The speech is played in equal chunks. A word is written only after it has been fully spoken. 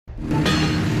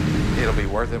it'll be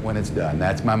worth it when it's done.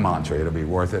 That's my mantra. It'll be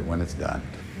worth it when it's done.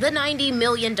 The $90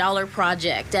 million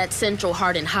project at Central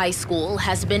Hardin High School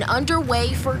has been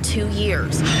underway for 2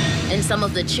 years. And some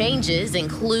of the changes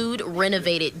include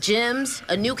renovated gyms,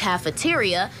 a new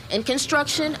cafeteria, and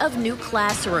construction of new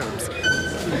classrooms.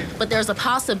 But there's a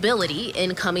possibility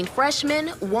incoming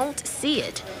freshmen won't see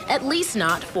it, at least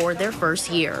not for their first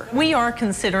year. We are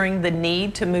considering the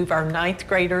need to move our 9th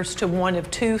graders to one of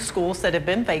 2 schools that have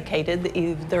been vacated,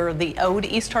 either the old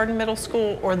East Hardin Middle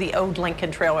School or the old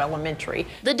Lincoln Trail Elementary.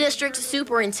 The district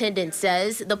superintendent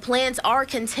says the plans are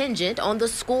contingent on the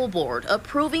school board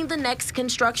approving the next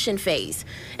construction phase.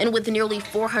 And with nearly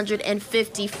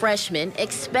 450 freshmen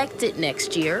expected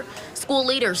next year, school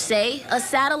leaders say a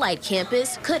satellite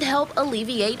campus could help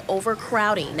alleviate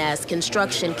overcrowding as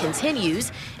construction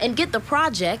continues and get the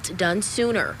project done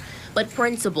sooner. But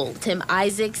Principal Tim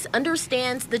Isaacs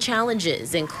understands the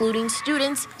challenges, including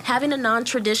students having a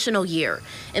non-traditional year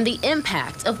and the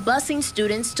impact of busing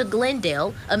students to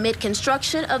Glendale amid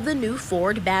construction of the new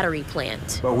Ford battery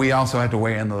plant. But we also have to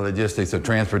weigh in the logistics of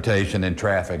transportation and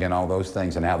traffic and all those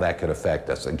things and how that could affect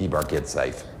us and keep our kids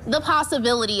safe. The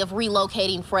possibility of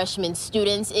relocating freshman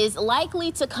students is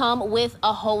likely to come with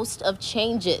a host of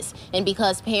changes. And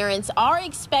because parents are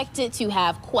expected to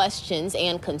have questions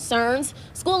and concerns,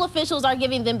 school officials are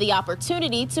giving them the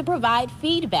opportunity to provide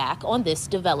feedback on this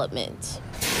development.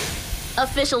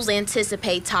 Officials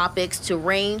anticipate topics to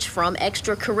range from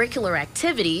extracurricular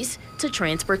activities to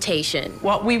transportation.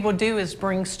 What we will do is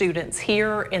bring students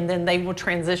here, and then they will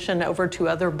transition over to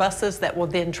other buses that will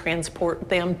then transport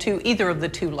them to either of the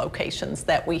 2 locations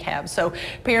that we have. So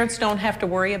parents don't have to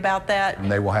worry about that.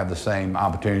 And they will have the same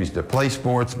opportunities to play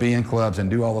sports, be in clubs, and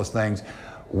do all those things.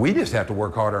 We just have to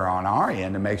work harder on our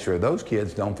end to make sure those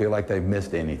kids don't feel like they've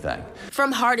missed anything.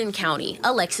 From Hardin County,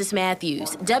 Alexis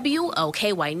Matthews,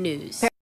 WOKY News.